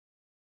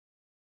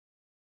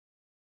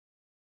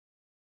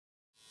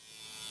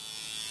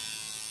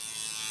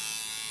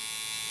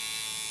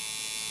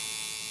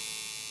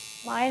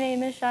My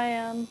name is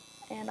Cheyenne,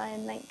 and I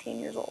am 19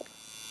 years old.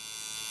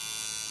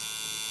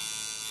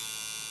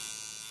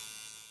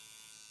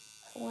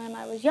 When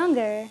I was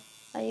younger,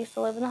 I used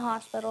to live in the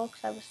hospital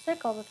because I was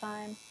sick all the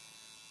time.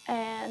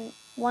 And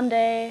one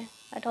day,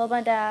 I told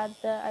my dad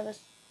that I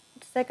was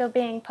sick of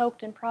being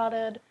poked and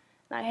prodded,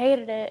 and I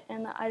hated it,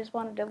 and that I just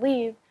wanted to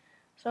leave.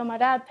 So my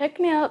dad picked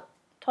me up,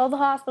 told the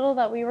hospital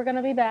that we were going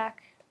to be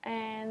back,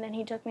 and then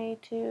he took me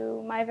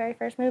to my very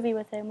first movie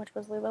with him, which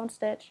was Lilo and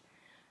Stitch.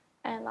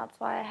 And that's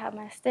why I have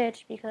my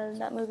Stitch, because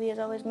that movie has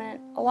always meant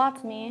a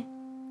lot to me.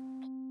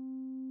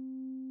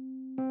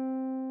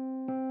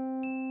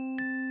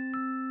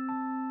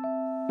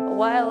 A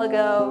while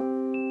ago,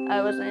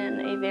 I was in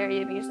a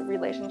very abusive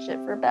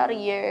relationship for about a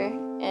year,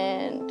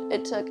 and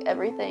it took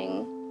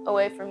everything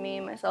away from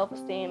me, my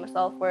self-esteem, my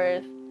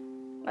self-worth,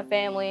 my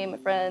family, my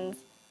friends.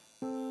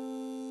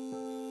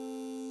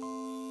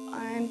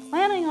 I'm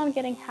planning on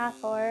getting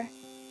Hathor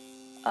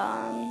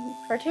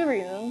for two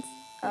reasons.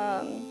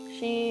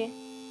 She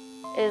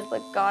is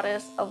the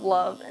goddess of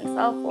love and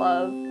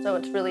self-love, so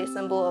it's really a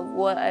symbol of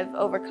what I've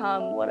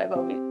overcome, what I've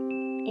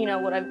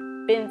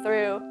been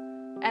through,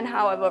 and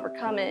how I've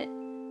overcome it.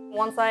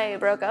 Once I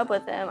broke up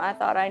with him, I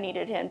thought I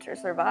needed him to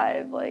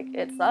survive. Like,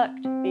 it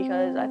sucked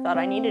because I thought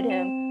I needed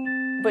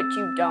him, but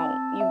you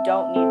don't. You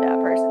don't need that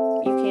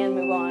person. You can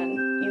move on.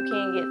 You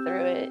can get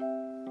through it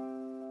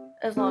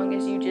as long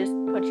as you just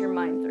put your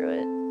mind through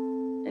it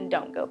and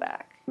don't go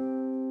back.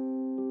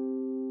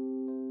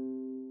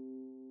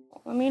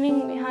 The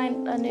meaning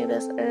behind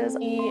Anubis is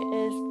he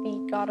is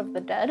the god of the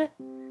dead.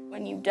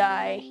 When you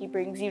die, he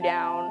brings you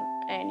down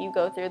and you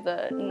go through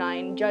the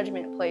 9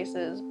 judgment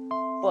places,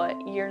 but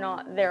you're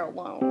not there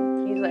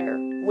alone. He's there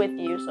with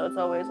you, so it's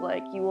always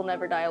like you will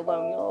never die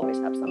alone. You'll always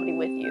have somebody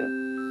with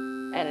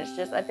you. And it's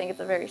just, I think it's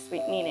a very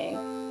sweet meaning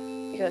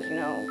because,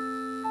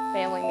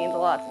 family means a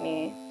lot to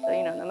me.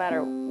 So, no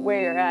matter where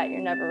you're at, you're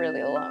never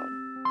really alone.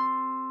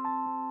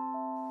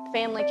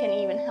 Family can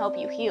even help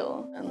you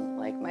heal. And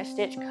like my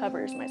Stitch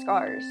covers my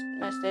scars.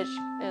 My Stitch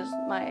is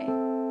my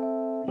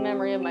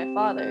memory of my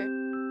father.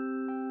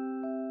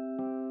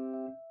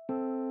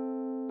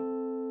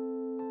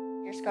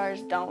 Your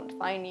scars don't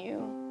define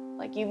you.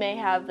 Like, you may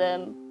have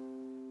them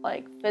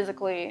like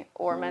physically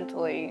or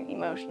mentally,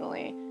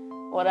 emotionally,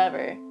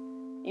 whatever.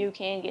 You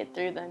can get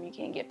through them, you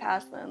can get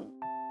past them.